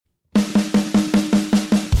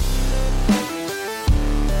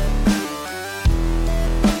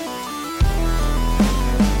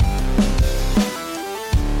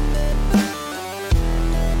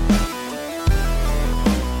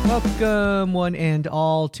Welcome, one and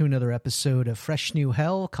all, to another episode of Fresh New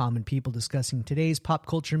Hell, common people discussing today's pop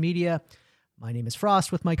culture media. My name is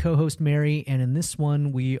Frost with my co-host Mary, and in this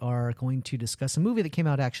one we are going to discuss a movie that came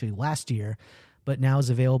out actually last year, but now is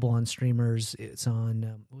available on streamers. It's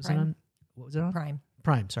on, what was it on?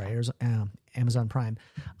 Prime, sorry, Amazon Prime.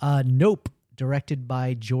 Nope, directed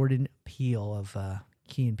by Jordan Peele of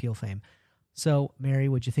Key and Peele fame. So, Mary,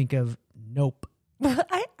 what'd you think of Nope?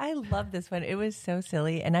 I love this one. It was so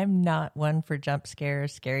silly, and I'm not one for jump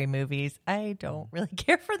scares, scary movies. I don't really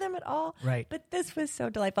care for them at all. Right. But this was so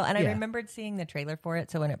delightful. And I remembered seeing the trailer for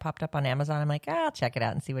it, so when it popped up on Amazon, I'm like, I'll check it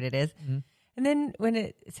out and see what it is. Mm-hmm. And then when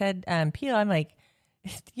it said Peele, I'm like,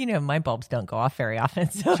 my bulbs don't go off very often,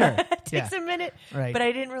 so it takes a minute. Right. But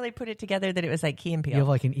I didn't really put it together that it was like Key and Peele. You have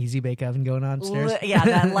like an easy bake oven going on upstairs? Yeah,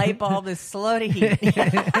 that light bulb is slow to heat.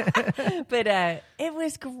 But it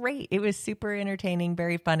was great. It was super entertaining,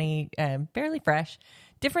 very funny, barely fresh.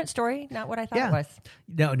 Different story, not what I thought it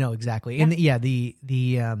was. No, exactly. Yeah.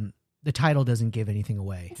 And the title doesn't give anything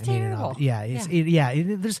away. It's terrible.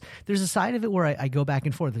 There's a side of it where I go back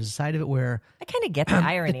and forth. There's a side of it where I kind of get the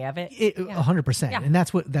irony of it. 100%. Yeah. And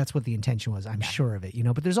that's what the intention was. I'm sure of it,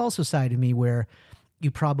 But there's also a side of me where you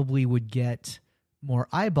probably would get more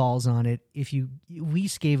eyeballs on it if you at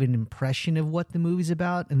least gave an impression of what the movie's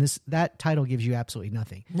about. And that title gives you absolutely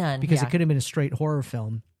nothing. None. Because it could have been a straight horror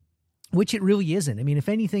film. Which it really isn't. I mean, if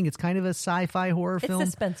anything, it's kind of a sci-fi horror film.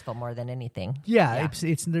 It's suspenseful more than anything. Yeah.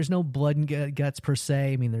 It's there's no blood and guts per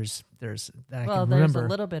se. I mean, there's there's a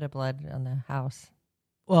little bit of blood on the house.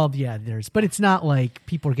 Well, yeah, but it's not like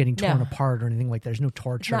people are getting torn apart or anything like that. There's no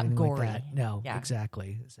torture or anything gory. like that. No,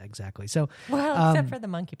 exactly. So, except for the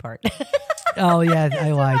monkey part. Oh yeah,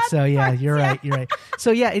 I lied. So yeah, you're right.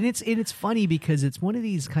 So yeah, and it's funny because it's one of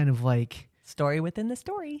these kind of like story within the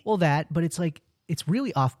story. Well, but it's like it's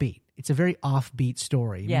really offbeat. It's a very offbeat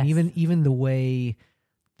story. Yes. I mean, even the way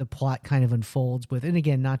the plot kind of unfolds with, and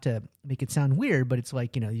again, not to make it sound weird, but it's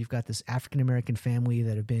like, you've got this African-American family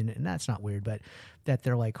that have been, and that's not weird, but that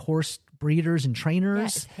they're like horse breeders and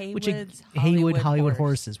trainers. Haywood Hollywood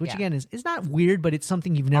horses, which again is not weird, but it's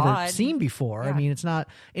something you've never seen before. Yeah. I mean, it's not,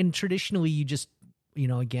 and traditionally you just, you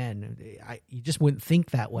just wouldn't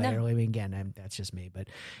think that way. No. I mean, again, that's just me, but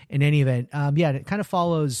in any event, it kind of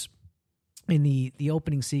follows in the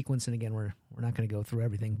opening sequence, and again, we're not going to go through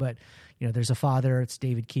everything, but there's a father. It's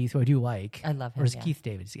David Keith, who I do like. I love him. Or is it Keith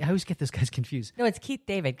David? I always get those guys confused. No, it's Keith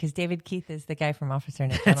David, because David Keith is the guy from Officer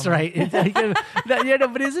and a That's right.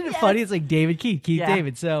 But isn't it funny? It's like David Keith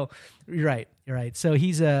David. So you're right. So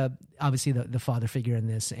he's obviously the father figure in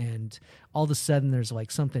this, and all of a sudden there's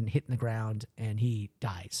like something hitting the ground, and he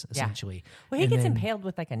dies essentially. Well, he gets impaled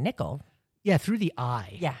with like a nickel. Yeah, through the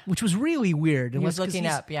eye. Yeah. Which was really weird. He was looking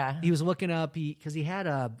up, He was looking up because he had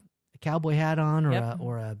a cowboy hat on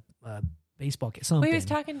or a baseball cap, something. Well, he was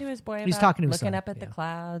talking to his boy about looking up at the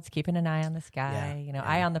clouds, keeping an eye on the sky,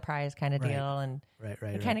 eye on the prize kind of deal. And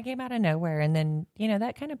it kind of came out of nowhere. And then,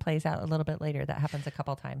 that kind of plays out a little bit later. That happens a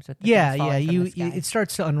couple times with the it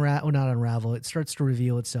starts to not unravel. It starts to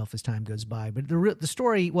reveal itself as time goes by. But the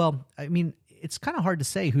story, well, I mean, it's kind of hard to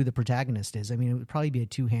say who the protagonist is. I mean, it would probably be a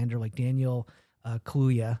two-hander like Daniel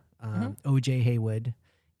Kaluuya, O.J. Haywood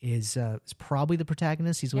is probably the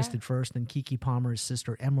protagonist. He's listed first. Then Keke Palmer's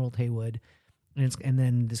sister, Emerald Haywood. And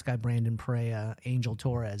then this guy, Brandon Perea, Angel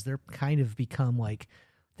Torres. They're kind of become like,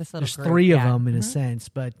 there's group, three of them in a sense.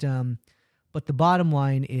 But the bottom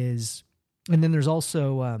line is, and then there's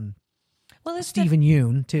also Stephen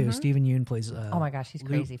Yeun, too. Mm-hmm. Stephen Yeun plays... oh my gosh, he's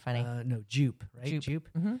crazy funny. Jupe, right? Jupe?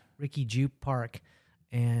 Mm-hmm. Ricky Jupe Park.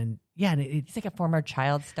 And he's like a former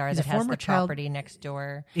child star that has the property next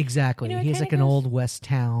door. Exactly. He's like an old West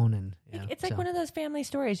town, and it's like one of those family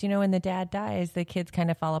stories. When the dad dies, the kids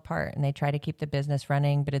kind of fall apart, and they try to keep the business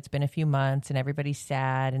running, but it's been a few months, and everybody's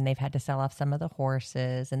sad, and they've had to sell off some of the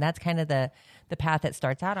horses, and that's kind of the path it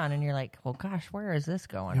starts out on. And you're like, well, gosh, where is this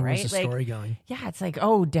going? Where's the story going? Yeah, it's like,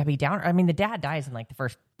 oh, Debbie Downer. I mean, the dad dies in like the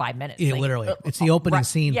first 5 minutes. Yeah, literally, it's the opening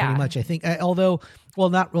scene pretty much. I think, although, well,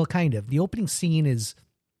 not real. Kind of the opening scene is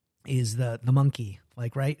the monkey,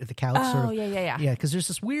 like right at the couch. Oh, yeah. Because there's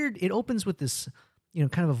this weird. It opens with this,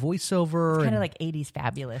 kind of a voiceover, kind of like 80s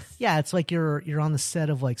Fabulous. Yeah, it's like you're on the set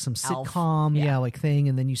of like some sitcom, like thing,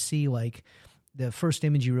 and then you see like the first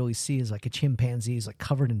image you really see is like a chimpanzee. He's like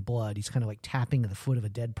covered in blood. He's kind of like tapping at the foot of a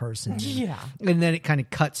dead person. And then it kind of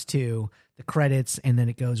cuts to the credits, and then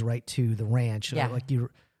it goes right to the ranch. Yeah. Like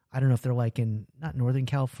I don't know if they're like in not Northern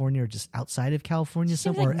California or just outside of California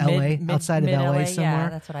somewhere, like LA, outside of LA somewhere. Yeah,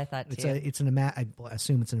 that's what I thought too. I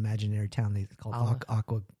assume it's an imaginary town they call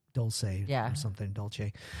Aqua Dulce or something,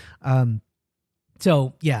 Dolce.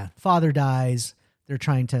 So yeah, father dies. they're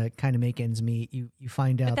trying to kind of make ends meet. You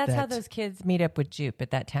find out but that's that how those kids meet up with Jupe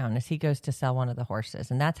at that town, is he goes to sell one of the horses,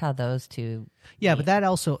 and that's how those two. Yeah, meet. but that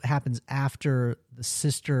also happens after the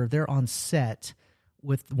sister. They're on set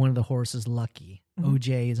with one of the horses, Lucky.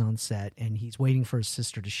 OJ is on set, and he's waiting for his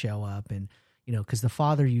sister to show up, and because the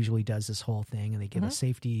father usually does this whole thing, and they give a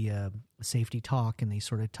safety talk, and they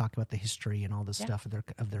sort of talk about the history and all this stuff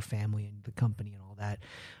of their family and the company and all that.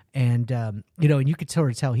 And and you could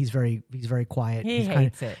sort of tell he's very quiet. He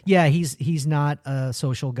hates it. Yeah, he's not a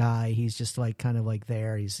social guy. He's just like kind of like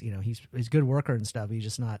there. He's he's a good worker and stuff. He's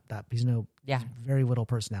just not that. He's very little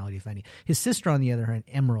personality, if any. His sister, on the other hand,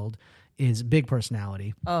 Emerald, is big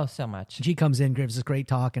personality. Oh, so much. She comes in, gives this great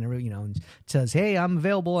talk, and and says, "Hey, I'm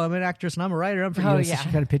available. I'm an actress, and I'm a writer. I'm for you." So she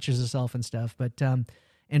kind of pictures herself and stuff. But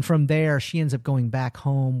and from there, she ends up going back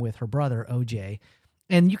home with her brother OJ,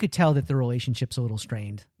 and you could tell that the relationship's a little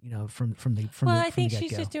strained. From the I think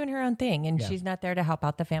she's just doing her own thing, and she's not there to help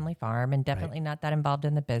out the family farm, and definitely not that involved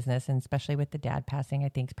in the business, and especially with the dad passing, I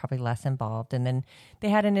think is probably less involved. And then they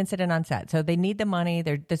had an incident on set, so they need the money.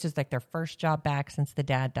 This is like their first job back since the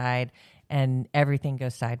dad died, and everything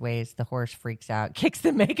goes sideways. The horse freaks out, kicks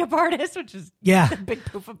the makeup artist, which is a big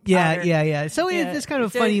poof of powder. Yeah. So it's kind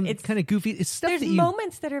of funny, it's kind of goofy. It's stuff there's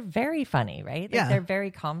moments that are very funny, right? Like they're very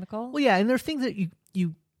comical. Well, yeah, and there are things that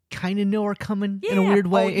you kind of know are coming in a weird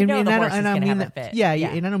way, and I don't mean that.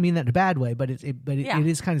 And I don't mean that in a bad way, but it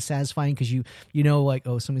is kind of satisfying because you know, like,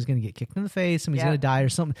 oh, somebody's going to get kicked in the face, somebody's going to die or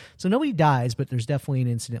something. So nobody dies, but there's definitely an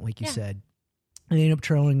incident, like you said. And they end up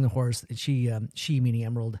trailing the horse. And she meaning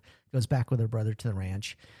Emerald, goes back with her brother to the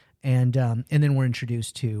ranch, and then we're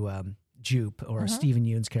introduced to Jupe, or Stephen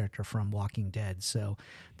Yeun's character from Walking Dead. So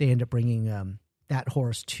they end up bringing that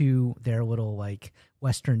horse to their little like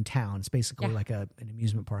western town. It's basically like an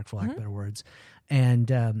amusement park, for lack of better words. And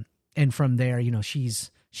from there,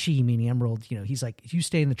 she meaning Emerald, he's like, "You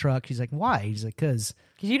stay in the truck." She's like, "Why?" He's like, "Because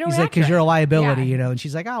you're a liability," And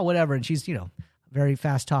she's like, "Oh, whatever." And she's very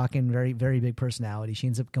fast talking, very, very big personality. She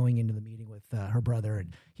ends up going into the meeting with her brother,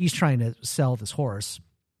 and he's trying to sell this horse,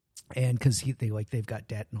 and because they've got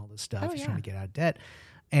debt and all this stuff. He's trying to get out of debt.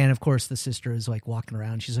 And of course, the sister is like walking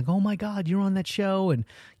around. She's like, "Oh my God, you're on that show!" And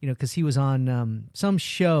because he was on some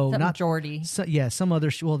show, not Geordie. Some other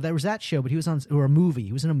show. Well, there was that show, but he was on a movie.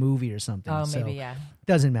 He was in a movie or something. Oh, maybe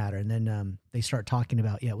doesn't matter. And then they start talking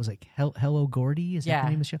about it was like Hello Gordy. Is that the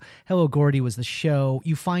name of the show? Hello Gordy was the show.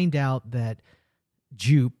 You find out that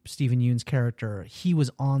Jupe, Stephen Yeun's character, he was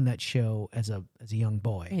on that show as a young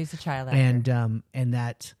boy. He's a child actor. And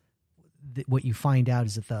that. What you find out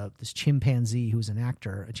is that this chimpanzee, who's an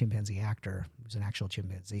actor, a chimpanzee actor, who's an actual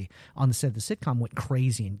chimpanzee, on the set of the sitcom went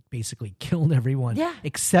crazy and basically killed everyone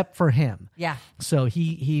except for him. Yeah. So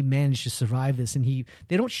he managed to survive this, and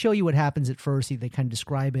they don't show you what happens at first. They kind of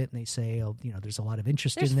describe it, and they say, "Oh, there's a lot of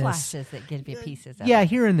interest in this." There's flashes that give you pieces of it.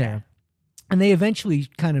 Here and there. And they eventually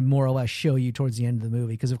kind of more or less show you towards the end of the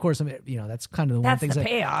movie, because of course, that's kind of the one thing. That's the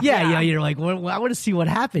payoff. Yeah, you're like, well, I want to see what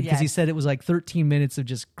happened, because he said it was like 13 minutes of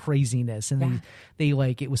just craziness, and they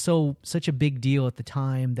like, it was such a big deal at the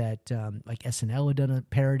time that like SNL had done a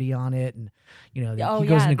parody on it, and he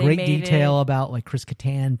goes into great detail about like Chris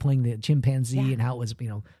Kattan playing the chimpanzee and how it was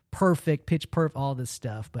perfect, pitch perfect, all this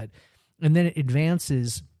stuff, and then it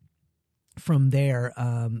advances from there.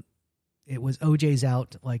 It was OJ's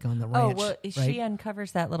out like on the ranch. Oh, well, she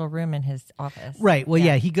uncovers that little room in his office. Right. Well,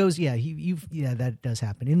 he goes. That does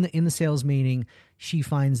happen in the sales meeting. She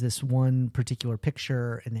finds this one particular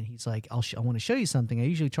picture, and then he's like, I want to show you something. I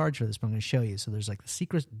usually charge for this, but I'm going to show you. So there's like the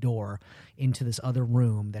secret door into this other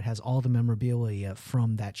room that has all the memorabilia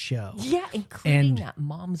from that show. Yeah, including that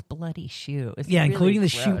mom's bloody shoe. It's really including the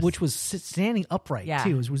gross. shoe, which was standing upright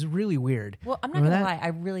too. It was really weird. Well, I'm not going to lie. I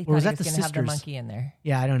really thought he was going to have the monkey in there.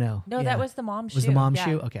 Yeah, I don't know. No, that was the mom's shoe. Was the mom's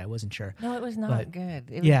shoe? Okay, I wasn't sure. No, it was not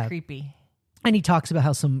good. It was creepy. And he talks about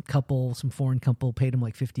how some foreign couple paid him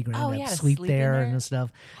like $50,000 to sleep there and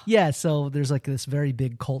stuff. Yeah, so there's like this very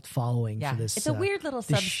big cult following for this. It's a weird little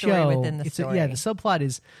sub-story within the story. The subplot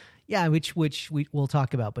is, which we'll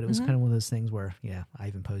talk about, but it was kind of one of those things where, I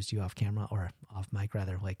even posed you off camera, or off mic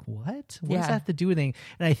rather, like, what? What does that have to do with anything?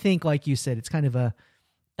 And I think, like you said, it's kind of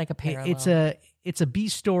like a parallel. It's a B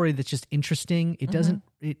story that's just interesting. It doesn't,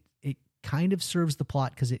 it kind of serves the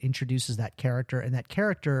plot because it introduces that character, and that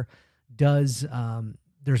character does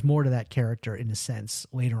there's more to that character in a sense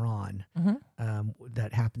later on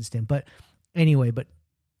that happens to him. But anyway,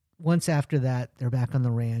 once after that, they're back on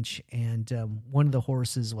the ranch, and one of the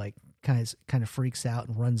horses like kind of freaks out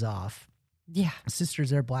and runs off. Yeah, the sisters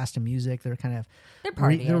there blasting music. They're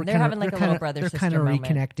partying. They're having like a little brother sister moment. They're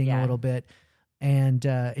kind of reconnecting a little bit. and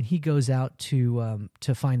he goes out to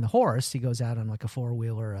find the horse. He goes out on like a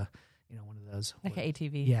 4-wheeler, one of those, like an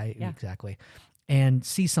ATV. Yeah, exactly, and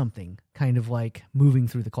sees something kind of like moving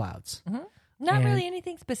through the clouds. Mm-hmm. Not really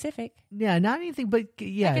anything specific. Yeah, not anything, but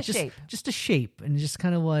yeah, like just a shape, and just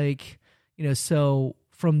kind of like, so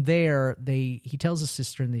from there he tells his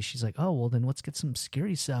sister, and she's like, oh well, then let's get some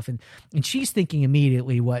scary stuff, and she's thinking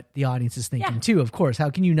immediately what the audience is thinking too. Of course,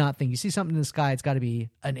 how can you not think? You see something in the sky, it's got to be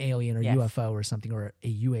an alien or UFO or something, or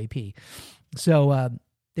a UAP. So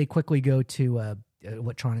they quickly go to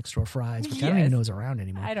electronics store, Fry's, which I don't even know is around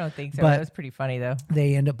anymore. I don't think so. But it was pretty funny though.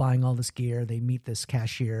 They end up buying all this gear. They meet this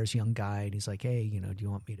cashier, this young guy, and he's like, hey, do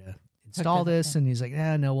you want me to install this? And he's like,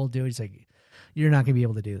 no, we'll do it. He's like, you're not going to be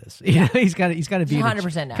able to do this. He's kind of being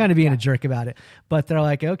 100% being a jerk about it. But they're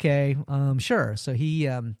like, okay, sure. So he's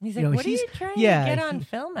like, what are you trying to get on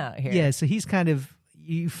film out here? Yeah, so he's kind of,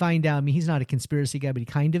 you find out, I mean, he's not a conspiracy guy, but he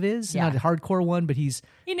kind of is. Not a hardcore one, but he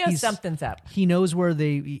knows something's up. He knows where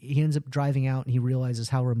he ends up driving out, and he realizes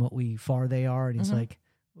how remotely far they are, and he's like,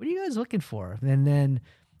 what are you guys looking for? And then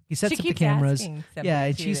he sets up the cameras. Yeah,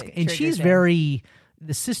 and she's very,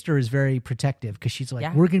 the sister is very protective, because she's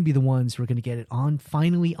like, we're going to be the ones who are going to get it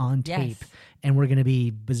finally on tape, and we're going to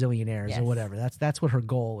be bazillionaires or whatever. That's what her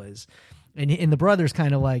goal is. And the brother's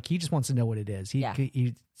kind of like, he just wants to know what it is.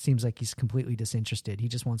 He seems like he's completely disinterested. He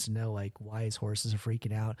just wants to know like why his horses are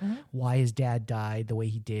freaking out, why his dad died the way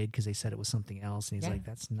he did, because they said it was something else. And he's like,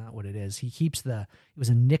 that's not what it is. He keeps it was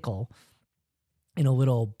a nickel in a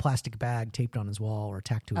little plastic bag taped on his wall or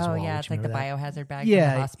tacked to his wall. Oh yeah, it's like the biohazard bag from the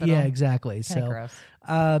hospital. Yeah, exactly. Kinda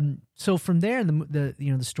gross. So from there,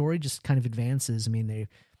 the story just kind of advances. I mean,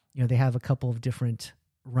 they have a couple of different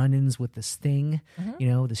run-ins with this thing,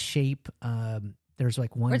 this shape. There's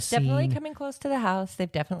like one it's scene. Definitely coming close to the house.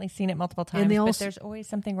 They've definitely seen it multiple times, but there's always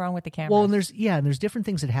something wrong with the camera. Well, and there's different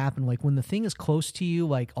things that happen. Like when the thing is close to you,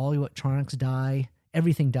 like all electronics die.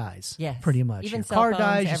 Everything dies. Yes. Pretty much. Even your car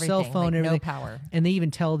dies, everything. Your cell phone, like everything. No power. And they even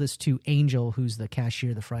tell this to Angel, who's the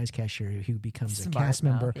cashier, the Fry's cashier, who becomes a cast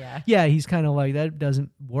member. Yeah, he's kind of like, that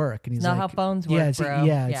doesn't work. And he's not like, how phones work, bro.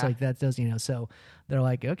 It's like, that does, so they're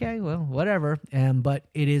like, okay, well, whatever. But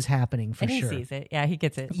it is happening for sure. And he sees it. Yeah, he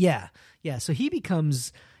gets it. Yeah. Yeah. So he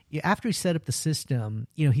becomes, after he set up the system,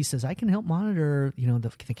 he says, I can help monitor,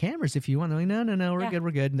 the cameras if you want. I'm like, no,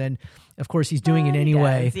 we're good. And then, of course, he's doing it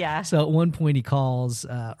anyway. So at one point he calls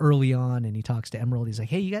early on, and he talks to Emerald. He's like,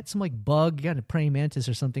 hey, you got some like bug, you got a praying mantis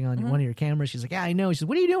or something on one of your cameras. She's like, yeah, I know. She says,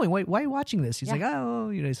 what are you doing? Why are you watching this? He's like,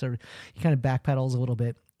 oh, sort of, he kind of backpedals a little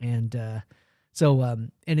bit. And so,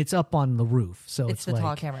 and it's up on the roof. So it's the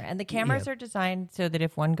tall camera. And the cameras are designed so that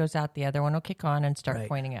if one goes out, the other one will kick on and start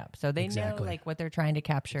pointing up. So they know like what they're trying to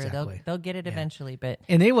capture. They'll get it eventually.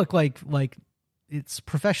 And they look like it's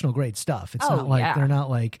professional grade stuff. It's not like they're not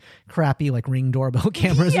like crappy like Ring doorbell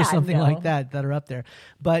cameras or something like that are up there.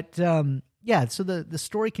 But so the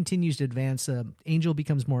story continues to advance. Angel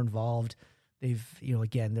becomes more involved. They've,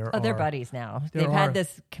 again, they're buddies now. They've had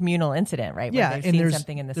this communal incident, right? Yeah, where they've and seen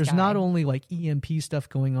something in the there's sky. not only like EMP stuff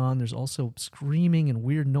going on. There's also screaming and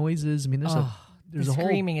weird noises. I mean, there's a whole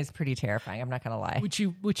screaming is pretty terrifying. I'm not gonna lie. Which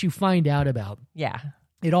you find out about. Yeah,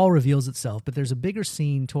 it all reveals itself. But there's a bigger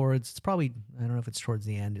scene towards. It's probably, I don't know if it's towards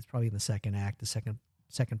the end. It's probably in the second act, the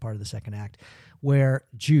second part of the second act, where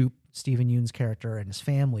Jupe, Stephen Yeun's character, and his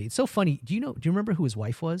family. It's so funny. Do you remember who his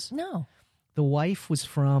wife was? No. The wife was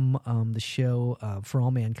from the show For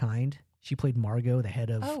All Mankind. She played Margot, the head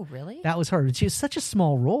of... Oh, really? That was her. She has such a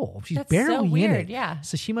small role. She's barely so weird, in it. Yeah.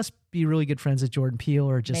 So she must be really good friends with Jordan Peele,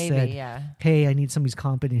 or just said, hey, I need somebody who's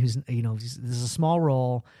competent, who's, this is a small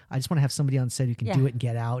role. I just want to have somebody on set who can do it and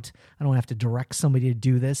get out. I don't have to direct somebody to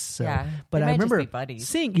do this. So. Yeah. But I remember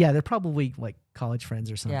seeing... Yeah, they're probably like college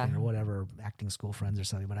friends or something or whatever, acting school friends or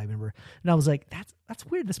something. But I remember... And I was like, that's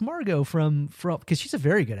weird. This Margot from... Because she's a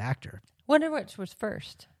very good actor. Wonder which was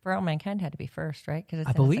first. For All Mankind had to be first, right? Because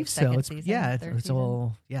I believe so. It's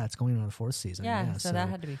going on the fourth season. Yeah, so that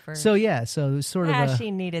had to be first. So so it was sort of she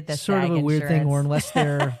needed the sort of a weird insurance. thing, or unless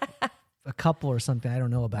they're a couple or something. I don't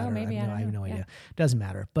know about her. Maybe I have no idea. Doesn't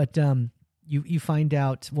matter. But you find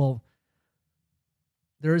out. Well,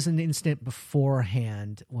 there is an instant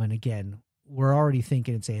beforehand when, again, we're already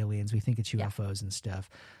thinking it's aliens. We think it's UFOs and stuff.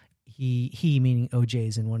 He meaning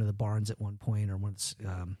OJ's in one of the barns at one point, or once.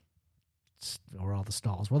 Or all the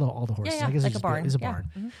stalls, well, all the horses. I guess like it's a barn. It's a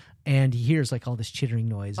barn, and he hears like all this chittering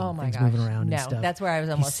noise and things moving around and stuff. That's where I was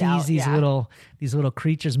almost. He sees these little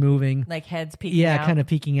creatures moving, like heads peeking out. kind of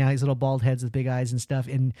peeking out. These little bald heads with big eyes and stuff.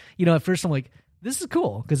 And at first I'm like, this is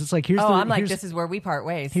cool because it's like this is where we part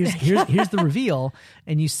ways. Here's the reveal,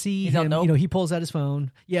 and you see him. Nope. He pulls out his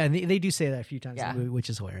phone. Yeah, and they do say that a few times in the movie, which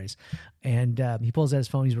is hilarious. And he pulls out his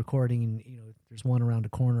phone. He's recording, and there's one around a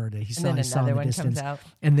corner that he saw in the distance. Comes out.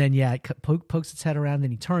 And then it pokes its head around.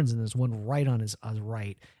 Then he turns, and there's one right on his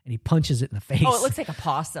right, and he punches it in the face. Oh, it looks like a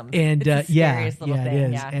possum. And it's the scariest little thing.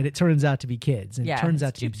 It is. And it turns out to be kids, and it turns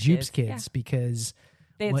out to be Jupe's kids because.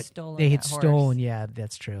 They had stolen. They had stolen. Yeah,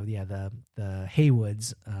 that's true. Yeah, the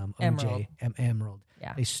Haywoods, Emerald. Emerald.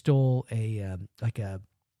 Yeah, they stole a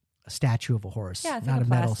statue of a horse. Yeah, it's not like a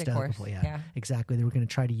metal statue. Horse. Yeah, exactly. They were going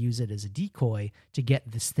to try to use it as a decoy to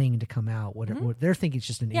get this thing to come out. What they're thinking it's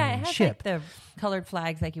just an alien it has ship. Like the colored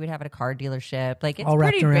flags like you would have at a car dealership. Like it's all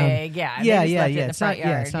pretty around. Big. Yeah, It's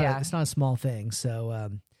not a small thing.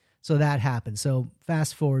 So so that happened. So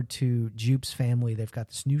fast forward to Jupe's family. They've got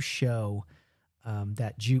this new show.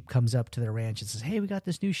 That Jupe comes up to their ranch and says, "Hey, we got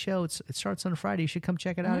this new show. It starts on Friday. You should come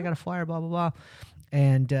check it out. I got a flyer, blah, blah, blah."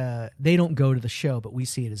 And they don't go to the show, but we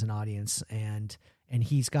see it as an audience. And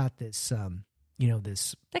he's got this,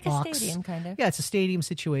 this like box. A stadium kind of. Yeah, it's a stadium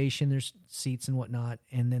situation. There's seats and whatnot.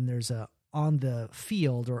 And then there's on the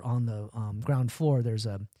field or on the ground floor, there's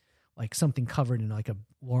like something covered in like a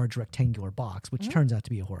large rectangular box, which turns out to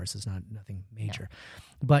be a horse. It's nothing major. Yeah.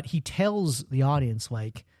 But he tells the audience,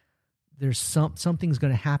 like, there's something's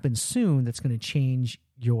going to happen soon that's going to change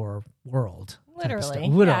your world. Literally.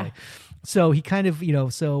 Yeah. So he kind of,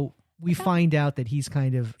 so we find out that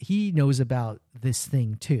he knows about this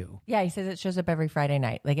thing too. Yeah, he says it shows up every Friday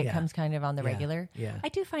night. Like it comes kind of on the regular. Yeah. I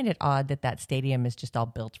do find it odd that stadium is just all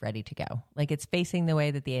built ready to go. Like it's facing the way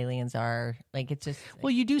that the aliens are. Like it's just. Well,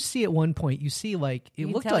 you do see at one point, you see like, it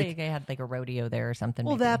looked like they had like a rodeo there or something.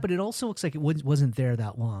 Well, maybe. but it also looks like it wasn't there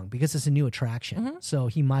that long because it's a new attraction. Mm-hmm. So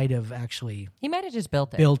he might have just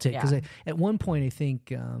built it. Because at one point, I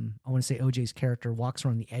think, I want to say OJ's character walks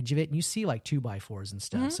around the edge of it and you see like 2x4s and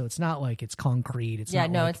stuff. Mm-hmm. So it's not like it's concrete. It's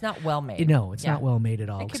it's not well made. No, it's not well made at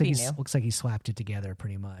all. Looks like he slapped it together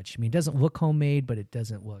pretty much. I mean, it doesn't look homemade, but it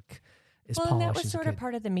doesn't look as polished. And that was sort of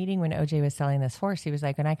part of the meeting when OJ was selling this horse. He was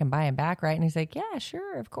like, "And I can buy him back, right?" And he's like, "Yeah,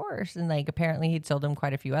 sure, of course." And like apparently he'd sold him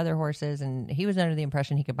quite a few other horses, and he was under the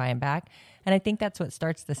impression he could buy him back. And I think that's what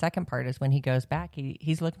starts the second part is when he goes back.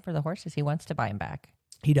 He's looking for the horses. He wants to buy him back.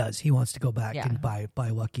 He does. He wants to go back and buy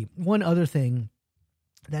Lucky. One other thing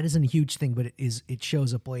that isn't a huge thing, but it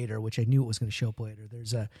shows up later, which I knew it was going to show up later.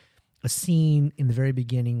 There's a scene in the very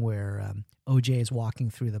beginning where OJ is walking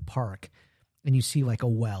through the park and you see like a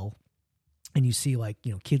well and you see like,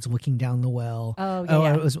 kids looking down the well.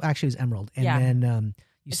 It was Emerald. And then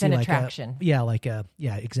you see an like attraction.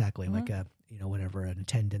 Exactly. Mm-hmm. Like a, whatever, an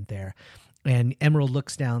attendant there. And Emerald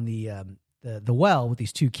looks down the well with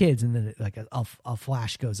these two kids, and then a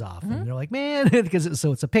flash goes off, and they're like, "Man," because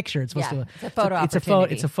it's a picture. It's supposed to. It's a photo.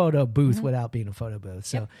 It's a photo booth without being a photo booth.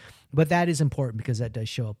 So, but that is important because that does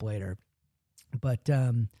show up later. But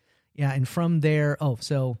and from there,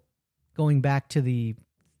 so going back to they've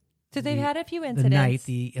had a few incidents.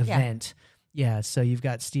 The event. Yeah. So you've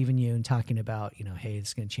got Stephen Yeun talking about, hey,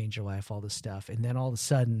 it's going to change your life, all this stuff, and then all of a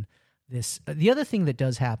sudden. The other thing that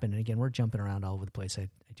does happen, and again, we're jumping around all over the place. I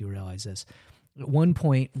do realize this. At one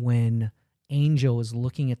point, when Angel is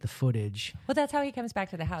looking at the footage, well, that's how he comes back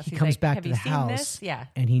to the house. He comes back to the house,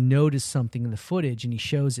 and he noticed something in the footage, and he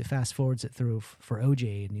shows it, fast forwards it through for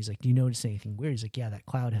OJ, and he's like, "Do you notice anything weird?" He's like, "Yeah, that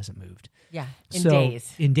cloud hasn't moved." Yeah,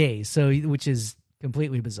 in days. So, which is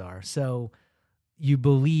completely bizarre. So,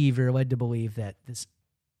 you're led to believe that this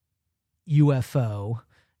UFO.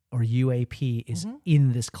 Or UAP is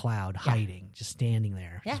in this cloud, hiding, just standing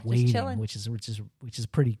there, just waiting, chilling. which is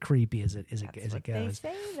pretty creepy as it goes. They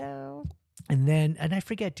say though. And I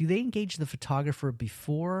forget, do they engage the photographer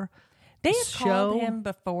before? They had called him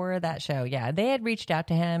before that show. Yeah, they had reached out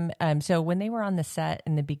to him. So when they were on the set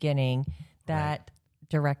in the beginning, that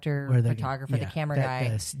director, photographer, the camera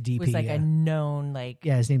guy DP, was like a known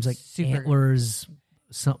his name's like super, Antlers.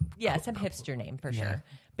 Some hipster name for sure.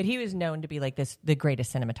 But he was known to be like the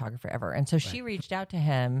greatest cinematographer ever. And so she reached out to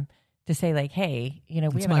him to say like, "Hey, we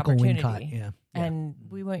have an opportunity and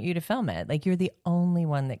we want you to film it. Like you're the only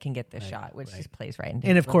one that can get this shot," which just plays right into.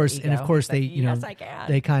 And of course, they, yes, I can.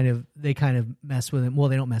 they kind of mess with him. Well,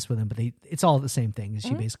 they don't mess with him, but it's all the same thing.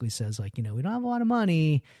 She basically says like, we don't have a lot of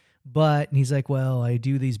money, and he's like, "Well, I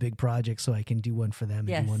do these big projects so I can do one for them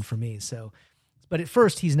and do one for me." So, but at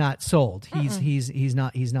first he's not sold. He's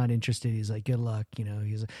not interested. He's like, "Good luck,"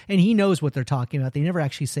 and he knows what they're talking about. They never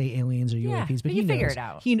actually say aliens or UAPs, but he figure knows. It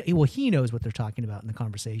out. He knows what they're talking about in the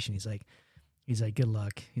conversation. He's like, "Good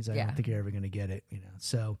luck." He's like, "I don't think you're ever going to get it,"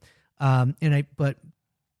 So, and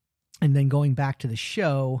then going back to the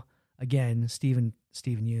show again, Stephen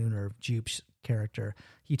Yeun or Jupe's character,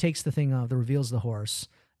 he takes the thing off, that reveals the horse,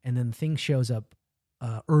 and then the thing shows up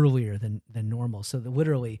earlier than normal. So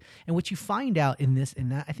literally, and what you find out in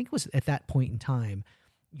that, I think it was at that point in time,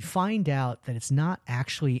 you find out that it's not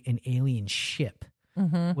actually an alien ship.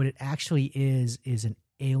 Mm-hmm. What it actually is an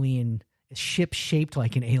alien ship shaped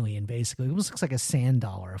like an alien, basically. It almost looks like a sand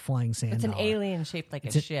dollar, a flying sand dollar. dollar. It's an alien shaped like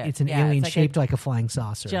a ship. It's an alien shaped like a flying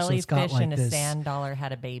saucer. Jellyfish so it's got like and a this, sand dollar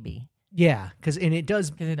had a baby. Yeah, and it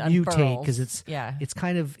does mutate because it's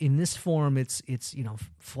kind of in this form. It's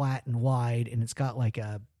flat and wide, and it's got like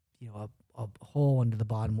a hole under the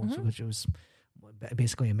bottom, which was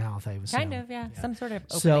basically a mouth. I was kind of some sort of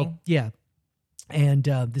opening. So and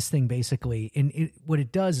this thing basically, and what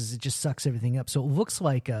it does is it just sucks everything up. So it looks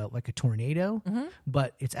like a tornado,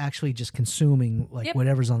 but it's actually just consuming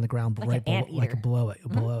whatever's on the ground like below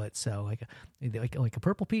it. So like a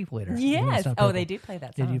purple people eater. Yes. They do play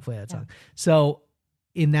that song. They do play that song. So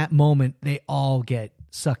in that moment, they all get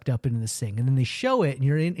sucked up into this thing, and then they show it,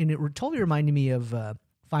 and it totally reminded me of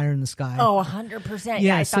Fire in the Sky. Oh, 100%.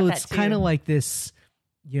 Yeah. So it's kind of like this.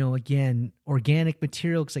 Again, organic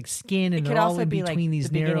material. It's like skin, and it they're all in between like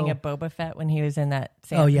these the narrow. Beginning of Boba Fett when he was in that.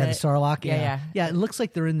 Sand the pit. Sarlacc. Yeah. It looks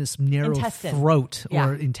like they're in this narrow throat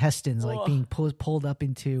or intestines, like being pulled up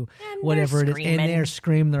into whatever it is, and they're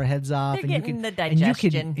screaming their heads off. They're getting the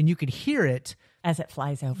digestion, and you could hear it as it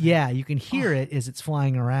flies over. Yeah, you can hear it as it's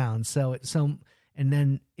flying around. And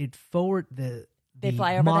then it forward the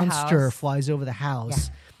fly over monster the house. flies over the house.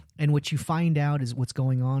 Yeah. And what you find out is what's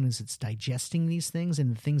going on is it's digesting these things,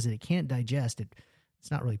 and the things that it can't digest,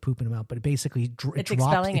 it's not really pooping them out, but it basically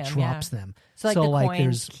drops them. So like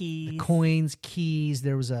there's keys. The coins, keys.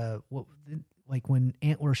 There was when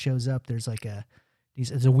Antler shows up, there's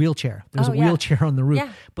there's a wheelchair. There's a wheelchair on the roof,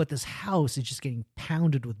 but this house is just getting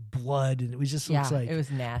pounded with blood, and it was just looks like it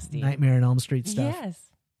was nasty Nightmare on Elm Street stuff. Yes,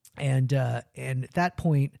 and at that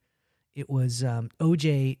point. It was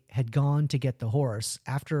OJ had gone to get the horse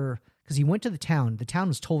because he went to the town. The town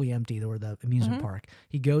was totally empty. There were the amusement park.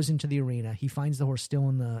 He goes into the arena. He finds the horse still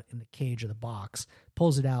in the cage or the box,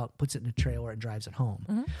 pulls it out, puts it in a trailer, and drives it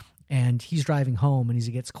home. And he's driving home, and as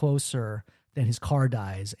he gets closer, then his car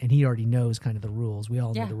dies, and he already knows kind of the rules. We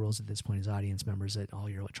all know the rules at this point as audience members, that all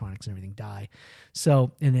your electronics and everything die.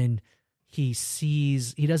 So, and then he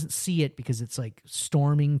doesn't see it because it's like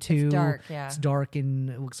storming too. It's dark, It's dark, and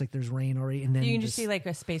it looks like there's rain already. And then you can just see like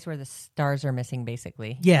a space where the stars are missing,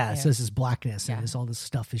 basically. Yeah. So this is blackness, and all this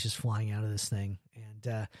stuff is just flying out of this thing.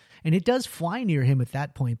 And it does fly near him at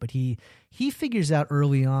that point, but he figures out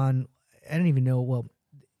early on, I don't even know, well,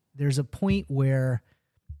 there's a point where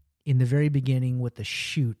in the very beginning with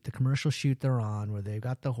the commercial shoot they're on, where they've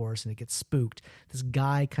got the horse and it gets spooked, this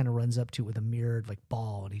guy kind of runs up to it with a mirrored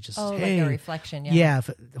ball, and he just like a reflection.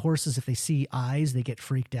 If horses, if they see eyes, they get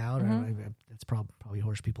freaked out. That's probably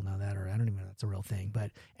horse people know that, or I don't even know if that's a real thing.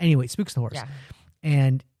 But anyway, it spooks the horse.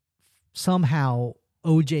 And somehow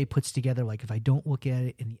OJ puts together, like, if I don't look at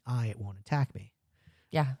it in the eye, it won't attack me.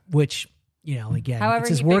 Yeah. Which, again, however, it's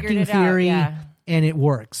his working theory. And it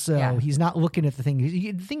works. So he's not looking at the thing.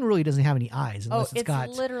 The thing really doesn't have any eyes unless it's got...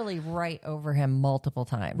 literally right over him multiple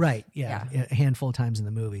times. Right, a handful of times in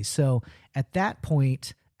the movie. So at that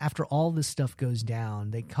point, after all this stuff goes down,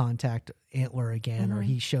 they contact Antler again, or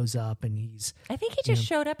he shows up, and he's... I think he just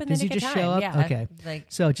showed up in the nick of time. Does he just show up? Yeah, okay.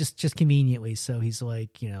 So just conveniently. So he's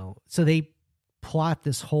like, So they plot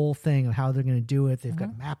this whole thing of how they're going to do it. They've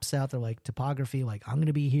got maps out. They're like topography, like, I'm going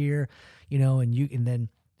to be here, and then...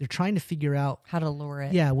 They're trying to figure out how to lure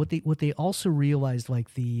it. Yeah, what they also realized,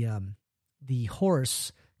 like the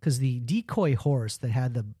horse, because the decoy horse that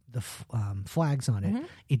had the flags on it,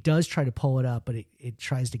 it does try to pull it up, but it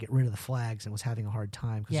tries to get rid of the flags and was having a hard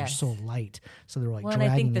time because they're so light. So they're like dragging out of it.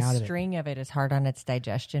 And I think the string of it is hard on its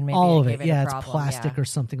digestion. Maybe all of it, it's plastic or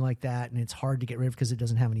something like that, and it's hard to get rid of because it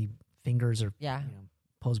doesn't have any fingers or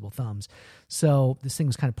opposable thumbs. So this thing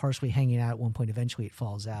was kind of partially hanging out at one point. Eventually, it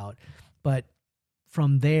falls out, but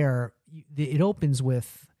from there, it opens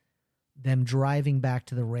with them driving back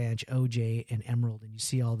to the ranch, OJ and Emerald, and you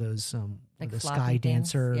see all those the sky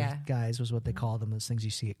dancer guys was what they call them, those things you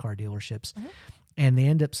see at car dealerships. And they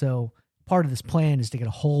end up, so part of this plan is to get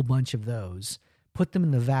a whole bunch of those, put them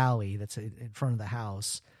in the valley that's in front of the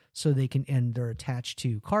house, so they can, and they're attached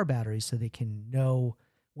to car batteries, so they can know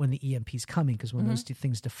when the EMP's coming, because when those two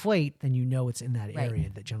things deflate, then it's in that area,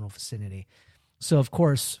 that general vicinity. So of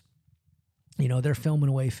course, they're filming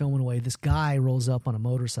away. This guy rolls up on a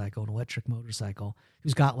motorcycle, an electric motorcycle,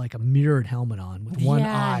 who's got like a mirrored helmet on with one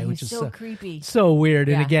eye, which is so creepy, so weird.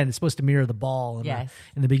 And again, it's supposed to mirror the ball in yes.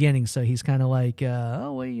 in the beginning. So he's kind of like,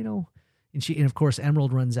 and of course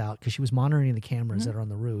Emerald runs out because she was monitoring the cameras that are on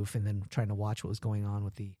the roof and then trying to watch what was going on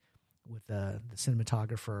with the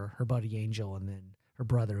cinematographer, her buddy Angel, and then her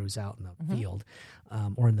brother who's out in the field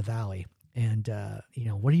or in the valley. And,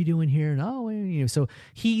 what are you doing here? And, so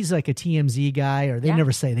he's like a TMZ guy, or they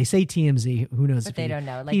never say, they say TMZ, who knows? But they don't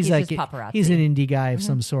know. Like he's like, just paparazzi. He's an indie guy of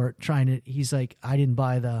some sort he's like, I didn't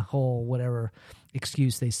buy the whole, whatever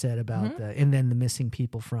excuse they said about and then the missing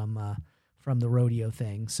people from the rodeo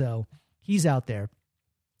thing. So he's out there.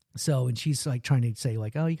 So, and she's like trying to say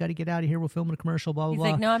like, oh, you got to get out of here. We're filming a commercial, blah, blah, blah.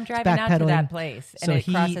 He's like, no, I'm driving out to that place. And it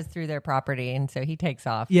crosses through their property. And so he takes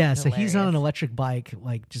off. Yeah. So he's on an electric bike,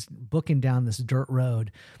 like just booking down this dirt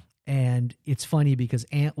road. And it's funny because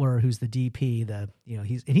Antler, who's the DP,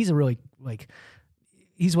 he's a really like,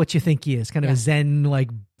 he's what you think he is, kind of a Zen, like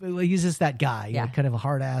he's just that guy, like, kind of a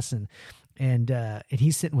hard ass. And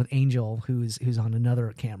he's sitting with Angel, who's on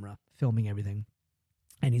another camera filming everything.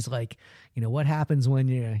 And he's like, what happens when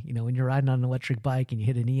you're riding on an electric bike and you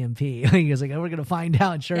hit an EMP? He goes like, oh, we're going to find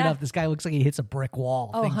out. And sure enough, this guy looks like he hits a brick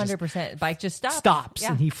wall. Oh, 100%. Bike just stops. Stops.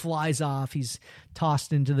 And he flies off. He's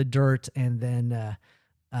tossed into the dirt. And then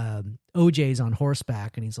OJ's on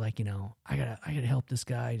horseback. And he's like, I gotta help this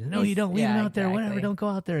guy. No, you don't. Leave him out there. Whatever. Don't go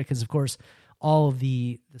out there. Because, of course, all of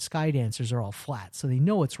the sky dancers are all flat. So they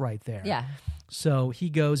know it's right there. Yeah. So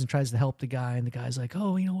he goes and tries to help the guy. And the guy's like,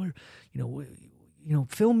 oh,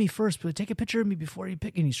 film me first, but take a picture of me before you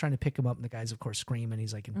pick. And he's trying to pick him up. And the guy's, of course, screaming.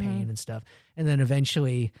 He's like in pain and stuff. And then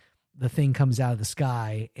eventually the thing comes out of the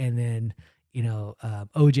sky. And then,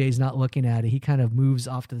 OJ's not looking at it. He kind of moves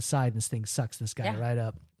off to the side and this thing sucks this guy right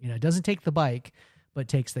up. It doesn't take the bike, but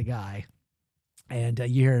takes the guy. And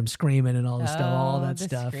you hear him screaming and all this stuff, all that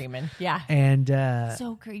stuff. Screaming. Yeah. And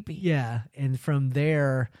so creepy. Yeah. And from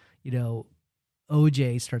there,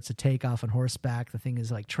 OJ starts to take off on horseback. The thing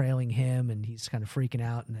is like trailing him and he's kind of freaking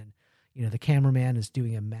out. And then, the cameraman is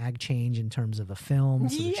doing a mag change in terms of the film.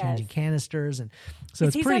 So they're changing canisters. And so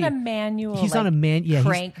he's on a manual. He's on a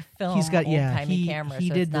crank film. He's got, old-timey camera,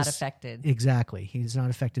 so it's not affected. Exactly. He's not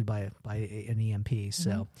affected by an EMP.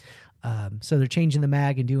 So, so they're changing the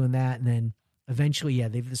mag and doing that. And then eventually,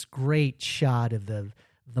 they have this great shot of the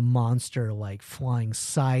monster like flying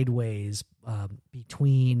sideways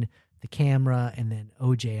between the camera and then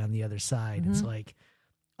OJ on the other side. It's like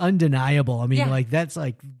undeniable. I mean, like that's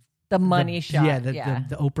like the money shot. Yeah,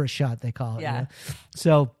 the Oprah shot they call it. Yeah.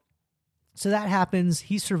 So that happens.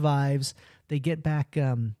 He survives. They get back.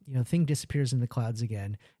 Thing disappears in the clouds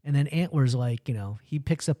again. And then Antler's like, he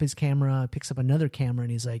picks up his camera, picks up another camera,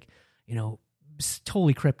 and he's like,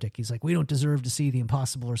 totally cryptic. He's like, we don't deserve to see the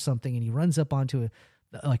impossible or something. And he runs up onto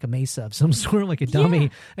a mesa of some sort, like a dummy,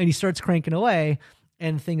 and he starts cranking away.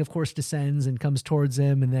 And the thing, of course, descends and comes towards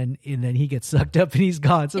him, and then he gets sucked up and he's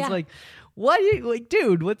gone. So it's like, what? Like,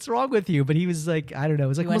 dude, what's wrong with you? But he was like, I don't know. It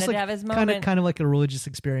was like almost like kind of like a religious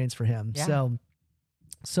experience for him. Yeah.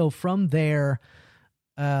 So from there,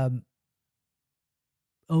 OJ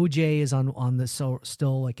is on the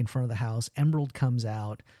still like in front of the house. Emerald comes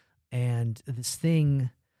out, and this thing.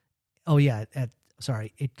 Oh yeah,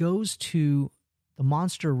 it goes to. The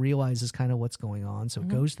monster realizes kind of what's going on, so it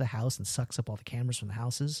goes to the house and sucks up all the cameras from the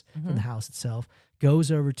from the house itself,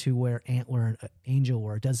 goes over to where Antler and Angel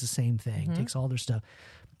were, does the same thing, takes all their stuff,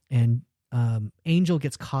 and Angel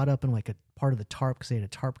gets caught up in like a part of the tarp because they had a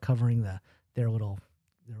tarp covering their little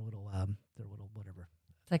whatever.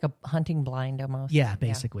 It's like a hunting blind almost. Yeah,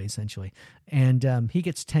 basically, essentially. And he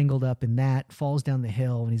gets tangled up in that, falls down the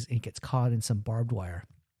hill, and he gets caught in some barbed wire,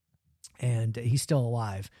 and he's still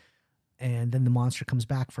alive. And then the monster comes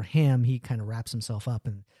back for him. He kind of wraps himself up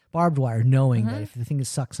in barbed wire, knowing that if the thing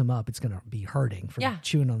sucks him up, it's going to be hurting from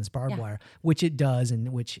chewing on this barbed wire, which it does,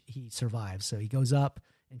 and which he survives. So he goes up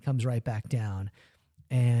and comes right back down.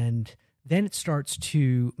 And then it starts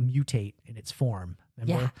to mutate in its form.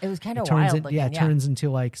 Remember? Yeah, it was kind of wild. It turns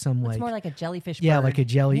into like some it's more like a jellyfish bird. Yeah, like a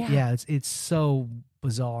jelly. Yeah, it's so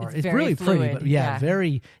bizarre. It's really fluid. Pretty, but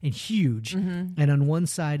very and huge. And on one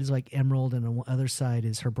side is like Emerald, and on the other side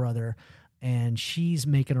is her brother, and she's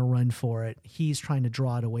making a run for it. He's trying to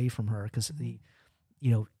draw it away from her because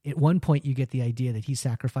at one point you get the idea that he's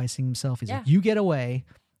sacrificing himself. He's like, you get away,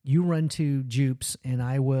 you run to Jupes, and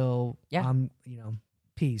I will.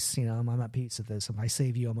 Peace. I'm at peace with this. If I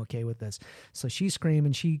save you, I'm okay with this. So she's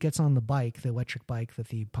screaming. She gets on the bike, the electric bike that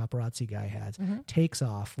the paparazzi guy has, takes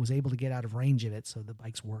off, was able to get out of range of it, so the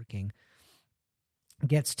bike's working.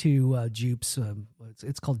 Gets to Jupes.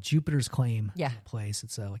 It's called Jupiter's Claim place.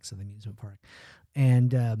 It's like the amusement park.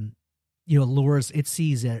 And, lures, it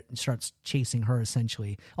sees it and starts chasing her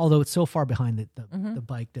essentially. Although it's so far behind that the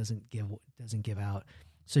bike doesn't give out.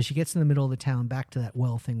 So she gets in the middle of the town, back to that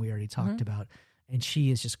well thing we already talked about, and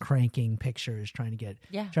she is just cranking pictures, trying to get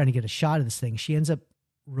a shot of this thing. She ends up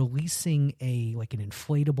releasing an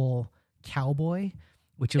inflatable cowboy,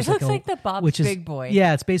 which is looks like the Bob's Big Boy.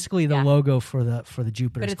 Yeah, it's basically the logo for the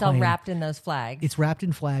Jupiter's But it's claim. all wrapped in those flags. It's wrapped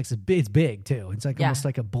in flags. It's big too. It's like almost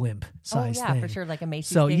like a blimp size thing. Oh yeah, for sure, like a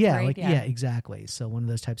Macy's. So Day parade. Exactly. So one of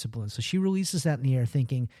those types of balloons. So she releases that in the air,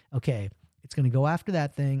 thinking, okay, it's going to go after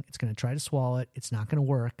that thing. It's going to try to swallow it. It's not going to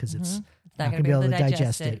work because it's not going to be able to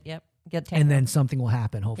digest it. Yep. And then something will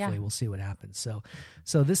happen. Hopefully, we'll see what happens.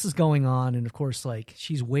 So this is going on, and of course, like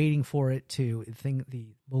she's waiting for it to think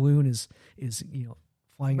the balloon is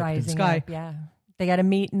flying rising up in the sky. Up, yeah, they got to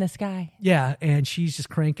meet in the sky. Yeah, and she's just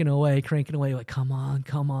cranking away, like, come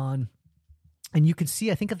on. And you can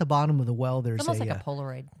see, I think at the bottom of the well, there's almost like a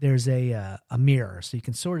Polaroid. There's a mirror, so you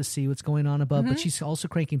can sort of see what's going on above. But she's also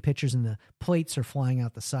cranking pictures, and the plates are flying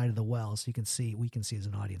out the side of the well, so we can see as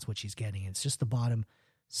an audience what she's getting. It's just the bottom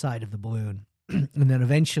side of the balloon, and then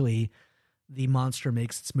eventually the monster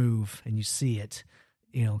makes its move, and you see it,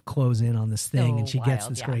 close in on this thing, and she gets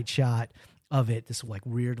this great shot of it, this like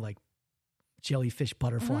weird like jellyfish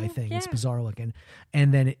butterfly thing. It's bizarre looking,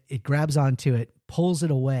 and then it grabs onto it, pulls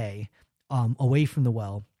it away from the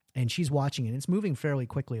well, and she's watching it. It's moving fairly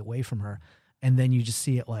quickly away from her, and then you just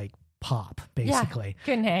see it like pop, basically. Yeah,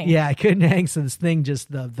 couldn't hang. Yeah, it couldn't hang. So this thing just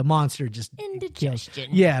the monster just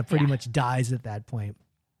indigestion. Pretty much dies at that point.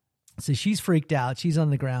 So she's freaked out. She's on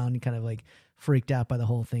the ground and kind of like freaked out by the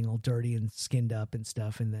whole thing, all dirty and skinned up and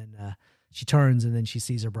stuff. And then she turns, and then she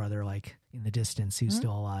sees her brother like in the distance, who's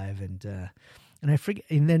still alive. And I forget.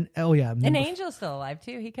 And then and Angel's still alive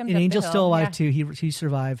too. He comes. And up Angel's the hill. still alive too. He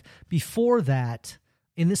survived. Before that,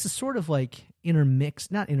 and this is sort of like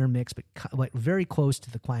not intermixed, but like very close to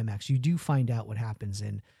the climax. You do find out what happens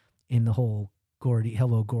in the whole Gordy thing.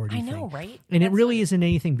 I know, right? And it really isn't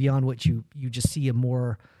anything beyond what you just see a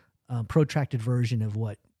more protracted version of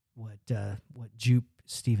what Jupe,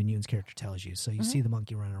 Stephen Yeun's character, tells you. So you see the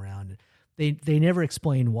monkey running around. They never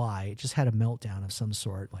explain why. It just had a meltdown of some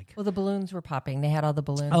sort. Like, well, the balloons were popping. They had all the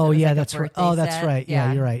balloons. Oh yeah, like that's right. Oh, that's right.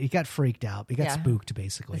 Yeah, you're right. He got freaked out. He got spooked,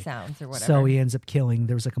 basically. The sounds or whatever. So he ends up killing.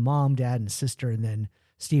 There was like a mom, dad, and a sister, and then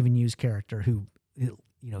Stephen Yeun's character, who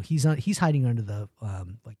he's hiding under the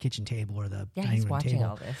like kitchen table or the dining room table.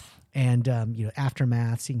 All this. And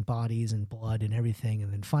aftermath, seeing bodies and blood and everything,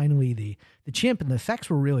 and then finally the chimp, and the effects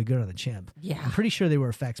were really good on the chimp. Yeah, I'm pretty sure they were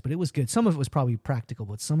effects, but it was good. Some of it was probably practical,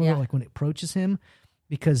 but some of it, like when it approaches him,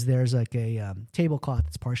 because there's like a tablecloth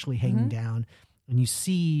that's partially hanging down, and you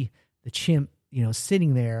see the chimp,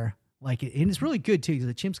 sitting there, like, and it's really good too, because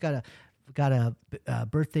the chimp's got a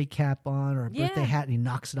birthday cap on or a birthday hat, and he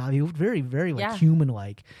knocks it off. He looked very, very like human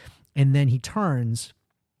like, and then he turns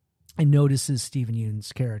and notices Stephen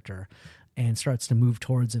Yeun's character and starts to move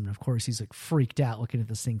towards him. And of course, he's like freaked out looking at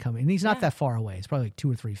this thing coming. And he's not that far away. It's probably like 2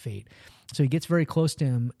 or 3 feet. So he gets very close to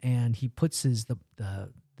him, and he puts the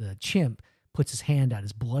chimp puts his hand out,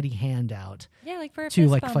 his bloody hand out. Yeah, like for a to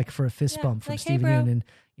fist like bump. for a fist bump from like, Stephen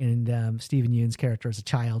hey, Yeun, and Stephen Yeun's character as a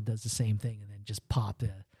child does the same thing, and then just pop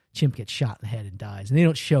the chimp gets shot in the head and dies. And they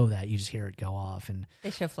don't show that; you just hear it go off. And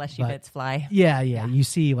they show fleshy bits fly. Yeah. You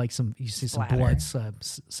see some Splatter.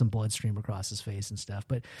 some blood stream across his face and stuff.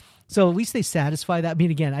 But so at least they satisfy that. I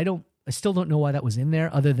mean, again, I still don't know why that was in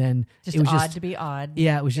there, other than just it was odd to be odd.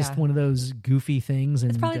 Yeah, it was just one of those goofy things.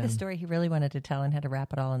 And it's probably the story he really wanted to tell and had to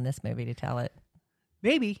wrap it all in this movie to tell it.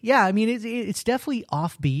 Maybe, yeah. I mean, it's definitely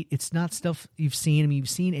offbeat. It's not stuff you've seen. I mean, you've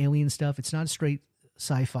seen alien stuff. It's not a straight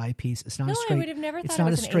sci-fi piece. It's not a straight. I would have never thought it's not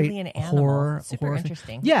it was a straight an alien animal. horror. Super horror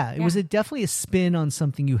interesting. Yeah, it was definitely a spin on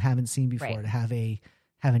something you haven't seen before. Right. To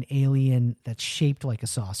have an alien that's shaped like a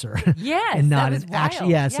saucer. Yes, and not that was an actual.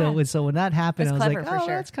 wild. Yeah, so when that happened, I was like, clever, oh, for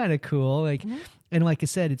sure. that's kind of cool. Like, and like I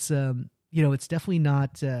said, it's it's definitely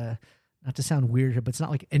not. Not to sound weird here, but it's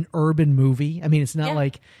not like an urban movie. I mean, it's not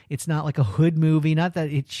like a hood movie. Not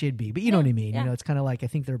that it should be, but you know what I mean. Yeah. It's kind of like, I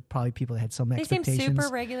think there are probably people that had some expectations. They seem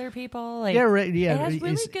super regular people. Like, yeah, right. Yeah, it has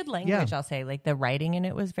really good language. Yeah. I'll say, like the writing in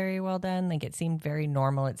it was very well done. Like it seemed very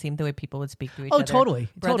normal. It seemed the way people would speak to each other. Oh, totally.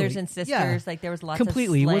 Brothers and sisters. Yeah. Like there was lots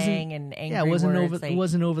Completely. of slang and angry it wasn't words. it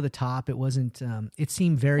wasn't over the top. It wasn't. It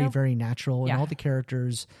seemed very, very natural, and all the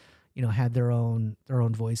characters, had their own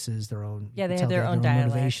voices, their own. Yeah, they had their own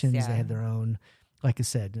dialects, motivations. yeah. They had their own. Like I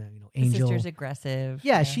said, The Angel. sister's aggressive.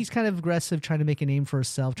 Yeah, she's kind of aggressive, trying to make a name for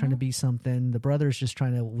herself, trying to be something. The brother's just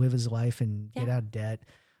trying to live his life and get out of debt.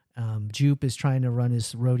 Jupe is trying to run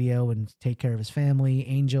his rodeo and take care of his family.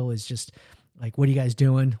 Angel is just like, what are you guys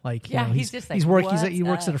doing? Like, Yeah, you know, he's just like, he works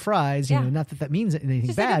 "What's at a Fry's. You Yeah. know, not that that means anything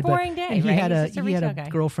Just like a bad, boring but day, and he right? had He's just a he had a retail guy.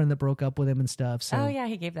 girlfriend that broke up with him and stuff. So Oh yeah,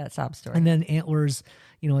 he gave that sob story. and then Antlers,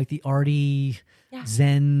 you know, like the arty Yeah.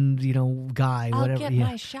 Zen, you know, guy, I'll whatever. get yeah.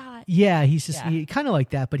 my shot. Yeah, he's just Yeah. kind of like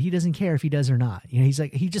that, but he doesn't care if he does or not. You know, he's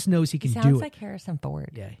like, he just knows he He can sounds do it. like Harrison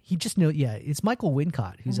Ford. Yeah, he just know. Yeah, it's Michael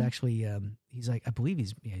Wincott, who's Mm-hmm. actually he's like, I believe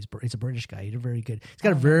he's a British guy. He's a very good. He's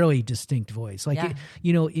got a very distinct voice. Like Yeah.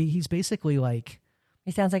 you know, he's basically like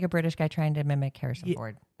He sounds like a British guy trying to mimic Harrison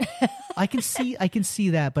Ford. I can see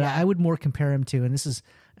that, but Yeah. I would more compare him to, and this is,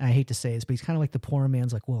 I hate to say this, but he's kind of like the poor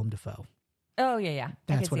man's like Willem Dafoe. Oh yeah. I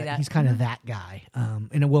That's can see what that. he's kind of that guy.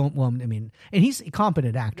 And a Willem, I mean, and he's a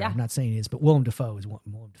competent actor. Yeah. I'm not saying he is, but Willem Dafoe is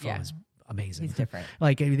Yeah. amazing. He's different.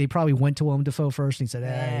 Like they probably went to Willem Dafoe first, and he said,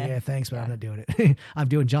 "Yeah, thanks, but I'm not doing it. I'm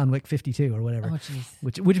doing John Wick 52 or whatever." Oh jeez.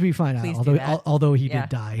 Which would be fine. Please do that. Although he Yeah. did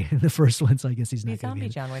die in the first one, so I guess he's not He's going to zombie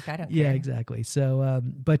be. John Wick. I don't Yeah, care. exactly. So,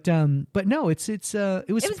 but no, it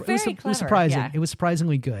was very clever, surprising. yeah. It was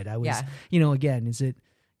surprisingly good. I was, Yeah. you know, again, is it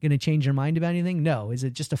going to change your mind about anything? No. Is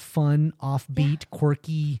it just a fun, offbeat,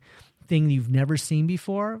 quirky thing you've never seen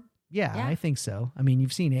before? Yeah, Yeah. I think so. I mean,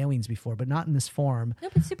 you've seen aliens before, but not in this form. No,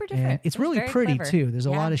 but super different. And it's It was really very pretty clever. too. There's a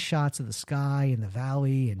Yeah. lot of shots of the sky and the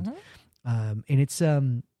valley, and it's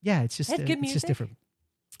it's just It had good it's just music. different.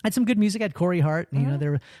 Had some good music. Had Corey Hart. And, you know,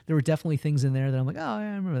 Mhm. there were definitely things in there that I'm like, oh, yeah,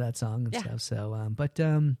 I remember that song and Yeah. stuff. So, but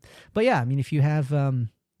yeah, I mean, if you have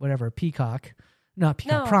whatever Peacock. Not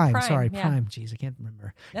Peacock, No, Prime. Prime, Sorry, yeah. Prime. Jeez, I can't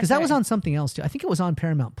remember because That's that was right. on something else too. I think it was on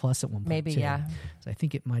Paramount Plus at one point. Maybe, too. yeah. So I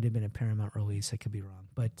think it might have been a Paramount release. I could be wrong,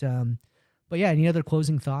 but yeah. Any other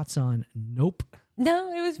closing thoughts on Nope?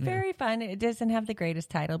 No, it was very fun. It doesn't have the greatest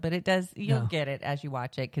title, but it does. You'll No. get it as you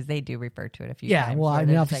watch it because they do refer to it a few Yeah, times. well, where I mean,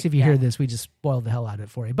 there's obviously, like, if you hear this, we just spoiled the hell out of it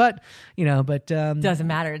for you. But doesn't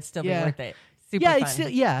matter. It'd still Yeah. be worth it. Super yeah, fun. it's still,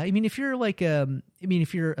 yeah. I mean, if you're like,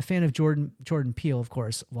 if you're a fan of Jordan Peele, of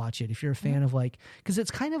course, watch it. If you're a fan of like, because it's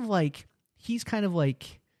kind of like he's kind of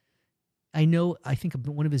like, I think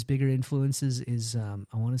one of his bigger influences is I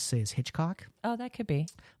want to say is Hitchcock, Oh, that could be.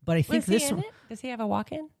 but I think Was he this in one, it? Does he have a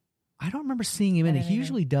walk-in? I don't remember seeing him in I it. don't He either.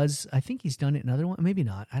 usually does. I think he's done it in another one, maybe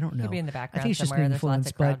not. I don't know. Could be in the I background think it's just somewhere. an There's lots influence,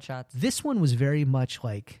 of crowd but shots. this one was very much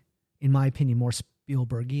like, in my opinion, more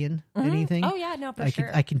Spielbergian than Mhm. anything. Oh yeah, no, for I sure.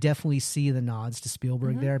 I can definitely see the nods to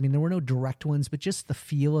Spielberg there. I mean, there were no direct ones, but just the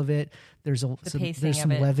feel of it. There's the pacing there's some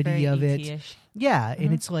of it, levity very of it. ET-ish. Yeah,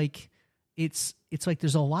 and it's like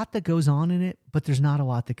there's a lot that goes on in it, but there's not a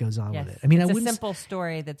lot that goes on Yes. with it. I mean, it's I a wouldn't simple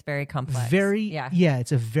story that's very complex. yeah,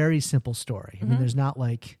 it's a very simple story. I mean, there's not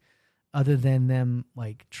like other than them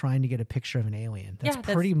like trying to get a picture of an alien. That's Yeah,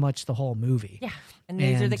 that's- pretty much the whole movie. Yeah, and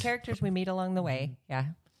these are the And- characters we meet along the way. Yeah,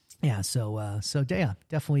 Yeah, so yeah,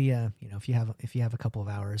 definitely if you have a couple of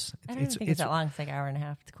hours, I don't even think it's that long. It's like an hour and a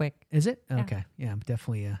half. It's quick. Is it? Okay. Yeah,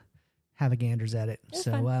 definitely have a ganders at it. It was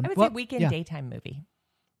So fun. I would well, say weekend yeah. daytime movie.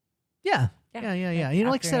 Yeah. Yeah. Yeah. You know,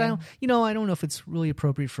 like I said, I afternoon. don't know if it's really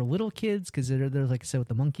appropriate for little kids because they're like I said with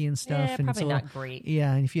the monkey and stuff. Yeah, and probably it's not great.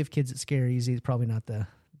 Yeah, and if you have kids that scare easy, it's probably not the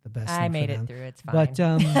best. I thing made for it them. through. It's fine.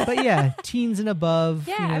 But yeah, teens and above.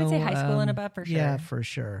 Yeah, you I would say know, high school and above for Yeah, sure. for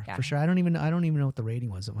sure, Yeah. for sure. I don't even know what the rating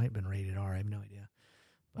was. It might have been rated R. I have no idea.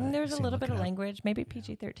 But And there's a see, little look bit it of up. language, maybe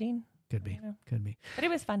PG-13. Could be. know. Could be. But it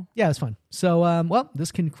was fun. Yeah, it was fun. So, well,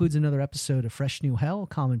 this concludes another episode of Fresh New Hell,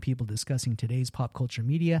 common people discussing today's pop culture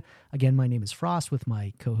media. Again, my name is Frost with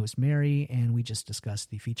my co-host Mary, and we just discussed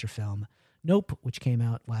the feature film Nope, which came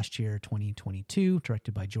out last year, 2022,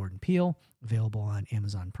 directed by Jordan Peele, available on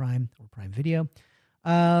Amazon Prime or Prime Video.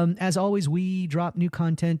 As always, we drop new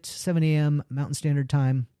content 7 a.m. Mountain Standard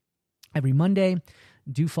Time every Monday.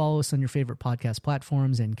 Do follow us on your favorite podcast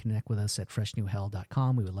platforms and connect with us at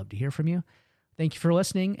freshnewhell.com. We would love to hear from you. Thank you for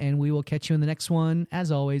listening, and we will catch you in the next one.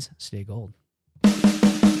 As always, stay gold.